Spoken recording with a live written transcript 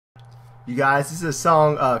You guys, this is a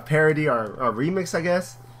song parody or remix, I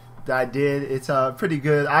guess, that I did. It's pretty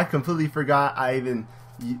good. I completely forgot I even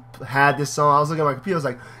had this song. I was looking at my computer. I was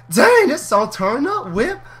like, dang, this song turned up,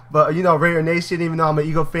 whip. But, you know, Raider Nation, even though I'm an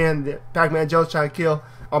Eagle fan, Pac-Man Jones trying to kill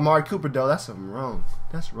Amari Cooper, though. That's something wrong.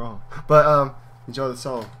 That's wrong. But enjoy the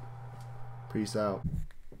song. Peace out.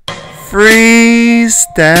 Freestyling.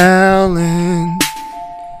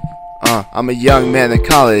 I'm a young man in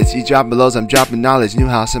college. You dropping lows, I'm dropping knowledge. New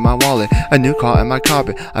house in my wallet, a new car in my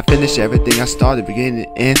carpet. I finished everything I started, beginning to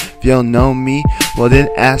end. If you don't know me, well then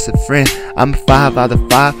ask a friend. I'm a 5 out of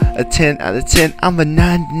 5, a 10 out of 10. I'm a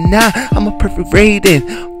 99, I'm a perfect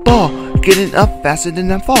rating. Ball, getting up faster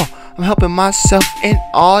than I fall. I'm helping myself and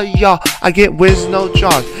all y'all. I get wins, no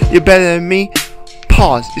draws. You're better than me.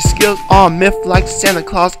 Pause. Your skills are myth like Santa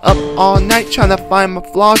Claus. Up all night trying to find my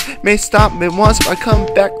flaws. May stop me once, but I come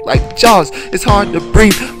back like Jaws. It's hard to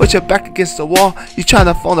breathe with your back against the wall. You trying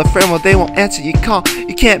to phone a friend, well they won't answer your call.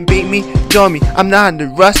 You can't beat me, join me. I'm not in the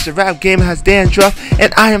rush. The rap game has dandruff,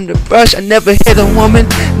 and I am the brush. I never hit a woman,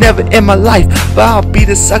 never in my life, but I'll be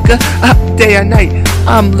the sucker up day or night.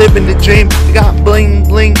 I'm living the dream. Got bling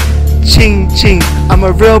bling, ching ching. I'm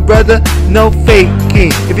a real brother, no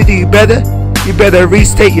faking. If you do better, you better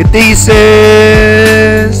restate your thesis.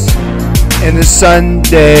 And it's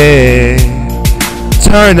Sunday.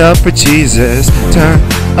 Turn up for Jesus. Turn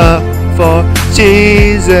up for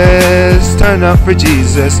Jesus. Turn up for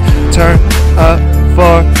Jesus. Turn up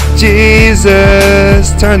for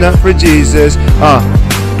Jesus. Turn up for Jesus.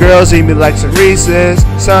 Girls eat me like some Reese's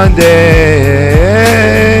Sunday.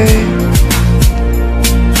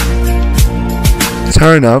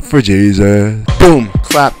 Turn up for Jesus. Boom,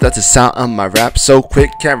 clap, that's the sound of my rap. So quick,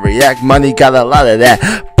 can't react, money got a lot of that.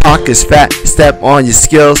 Pockets fat, step on your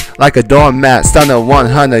skills like a doormat. Stunner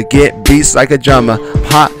 100, get beats like a drummer.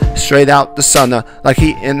 Hot, straight out the sunner, like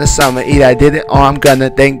heat in the summer. Either I did it or I'm gonna.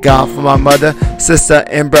 Thank God for my mother, sister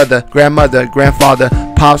and brother, grandmother, grandfather.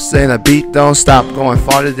 Pops and a beat, don't stop, going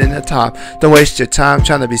farther than the top. Don't waste your time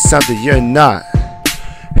trying to be something you're not.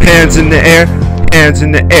 Hands in the air, hands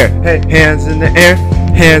in the air, hey, hands in the air,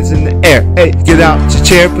 hands in the air, hey, get out your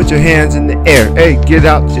chair, put your hands in the air, hey, get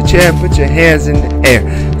out your chair, put your hands in the air,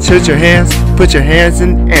 put your hands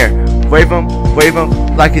in the air, wave them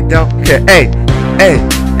like you don't care, hey, hey,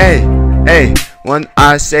 hey, hey, when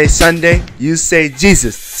I say Sunday, you say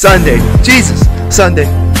Jesus, Sunday, Jesus, Sunday,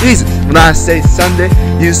 Jesus, when I say Sunday,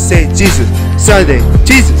 you say Jesus, Sunday,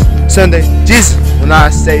 Jesus, Sunday, Jesus. When I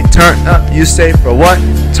say turn up, you say for what?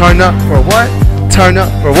 Turn up for what? Turn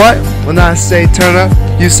up for what? When I say turn up,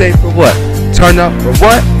 you say for what? Turn up for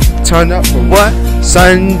what? Turn up for what?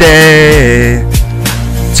 Sunday.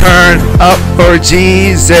 Turn up for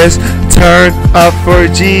Jesus. Turn up for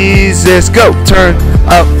Jesus. Go. Turn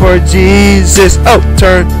up for Jesus. Oh,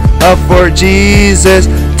 turn up for Jesus.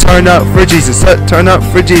 Turn up for Jesus. Turn up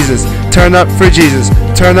for Jesus. Turn up for Jesus.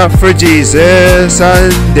 Turn up for Jesus.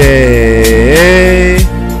 Sunday.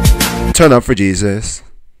 Turn up for Jesus.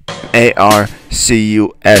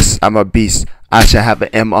 ARCUS. I'm a beast. I should have an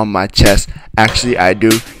M on my chest. Actually, I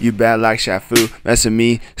do. You bad like Shafu. Mess with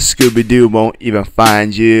me, Scooby-Doo won't even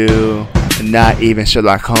find you. Not even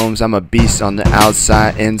Sherlock Holmes. I'm a beast on the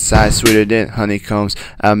outside, inside sweeter than honeycombs.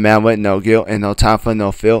 A man with no guilt and no time for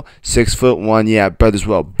no feel. 6'1", yeah, brothers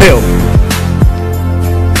well built.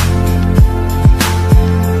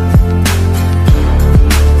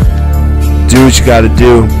 Do what you gotta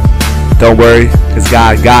do. Don't worry, cause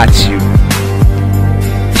God got you.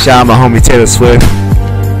 Shout out my homie Taylor Swift.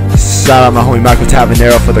 Shout out my homie Michael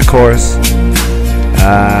Tabanero for the chorus.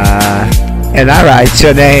 And I write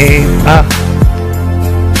your name.